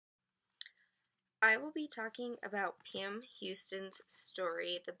I will be talking about Pam Houston's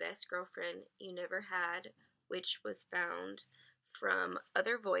story, The Best Girlfriend You Never Had, which was found from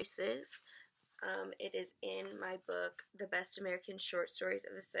Other Voices. It is in my book, The Best American Short Stories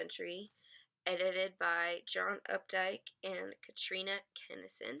of the Century, edited by John Updike and Katrina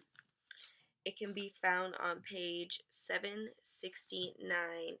Kennison. It can be found on page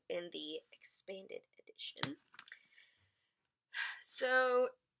 769 in the expanded edition. So,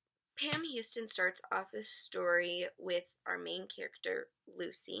 Pam Houston starts off the story with our main character,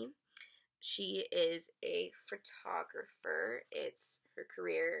 Lucy. She is a photographer. It's her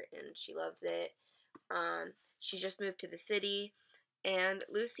career and she loves it. She just moved to the city, and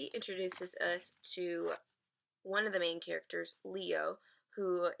Lucy introduces us to one of the main characters, Leo,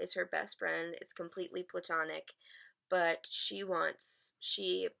 who is her best friend. It's completely platonic, but she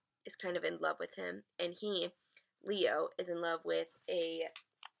is kind of in love with him, and Leo, is in love with a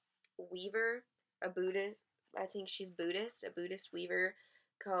weaver, a Buddhist. I think she's Buddhist, a Buddhist weaver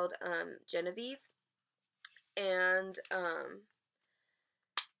called Genevieve, and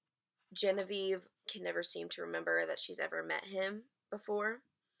Genevieve can never seem to remember that she's ever met him before,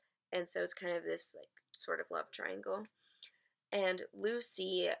 and so it's kind of this like sort of love triangle. And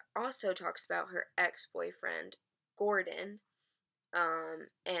Lucy also talks about her ex-boyfriend Gordon,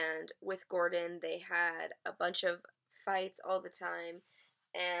 and with Gordon they had a bunch of fights all the time,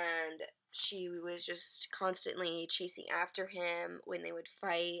 and she was just constantly chasing after him when they would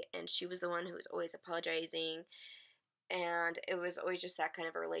fight, and she was the one who was always apologizing, and it was always just that kind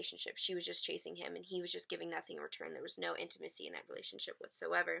of a relationship. She was just chasing him, and he was just giving nothing in return. There was no intimacy in that relationship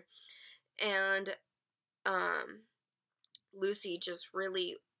whatsoever. And Lucy just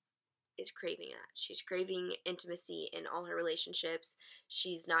really is craving that. She's craving intimacy in all her relationships.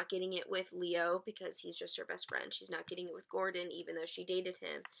 She's not getting it with Leo because he's just her best friend. She's not getting it with Gordon even though she dated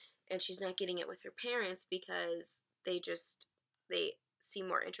him. And she's not getting it with her parents because they seem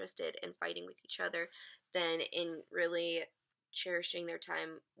more interested in fighting with each other than in really cherishing their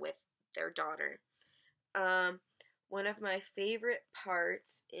time with their daughter. One of my favorite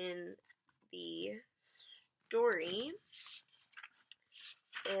parts in the story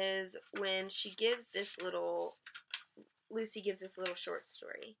is when Lucy gives this little short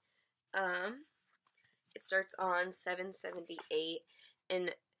story. It starts on 778,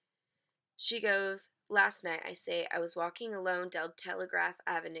 and she goes, "Last night, I say, I was walking alone down Telegraph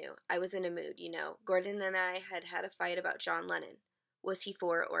Avenue. I was in a mood, you know. Gordon and I had had a fight about John Lennon. Was he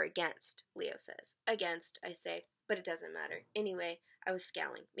for or against?" Leo says. "Against," I say, "but it doesn't matter. Anyway, I was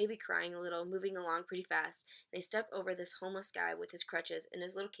scowling, maybe crying a little, moving along pretty fast. They step over this homeless guy with his crutches and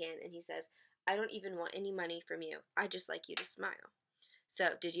his little can, and he says, 'I don't even want any money from you. I'd just like you to smile.'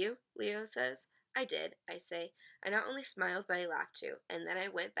 'So, did you?' Leo says. 'I did,' I say. I not only smiled, but I laughed too, and then I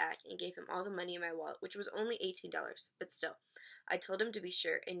went back and gave him all the money in my wallet, which was only $18, but still. I told him to be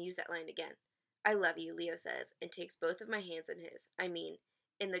sure and use that line again. 'I love you,' Leo says, and takes both of my hands in his. I mean,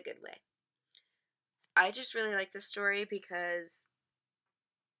 in the good way." I just really like this story because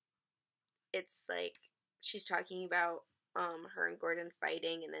it's like she's talking about her and Gordon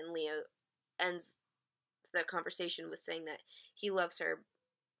fighting, and then Leo ends the conversation with saying that he loves her,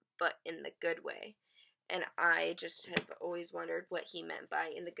 but in the good way. And I just have always wondered what he meant by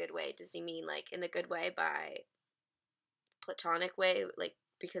in the good way. Does he mean like in the good way by platonic way, like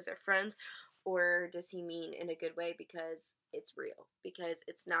because they're friends? Or does he mean in a good way because it's real? Because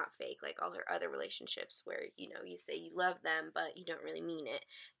it's not fake like all her other relationships where, you say you love them, but you don't really mean it.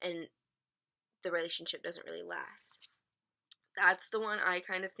 And the relationship doesn't really last. That's the one I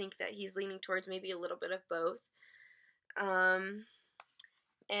kind of think that he's leaning towards, maybe a little bit of both.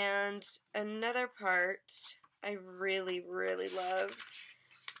 And another part I really, really loved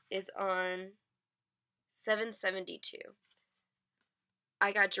is on 772.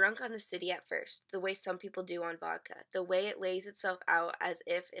 "I got drunk on the city at first, the way some people do on vodka, the way it lays itself out as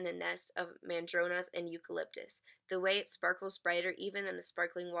if in a nest of mandronas and eucalyptus, the way it sparkles brighter even than the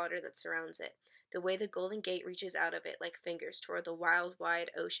sparkling water that surrounds it, the way the Golden Gate reaches out of it like fingers toward the wild, wide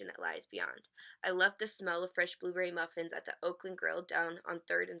ocean that lies beyond. I loved the smell of fresh blueberry muffins at the Oakland Grill down on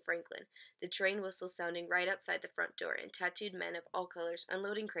 3rd and Franklin, the train whistle sounding right outside the front door, and tattooed men of all colors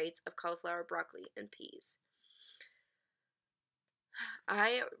unloading crates of cauliflower, broccoli, and peas."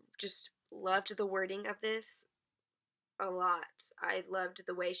 I just loved the wording of this a lot. I loved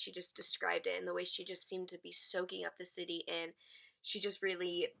the way she just described it and the way she just seemed to be soaking up the city, and she just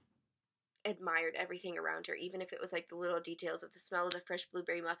really admired everything around her, even if it was like the little details of the smell of the fresh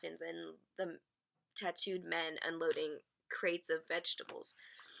blueberry muffins and the tattooed men unloading crates of vegetables.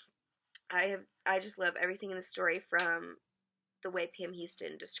 I just love everything in the story, from the way Pam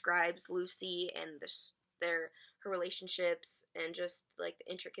Houston describes Lucy and her relationships and just like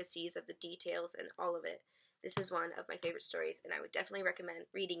the intricacies of the details and all of it. This is one of my favorite stories, and I would definitely recommend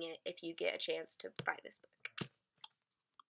reading it if you get a chance to buy this book.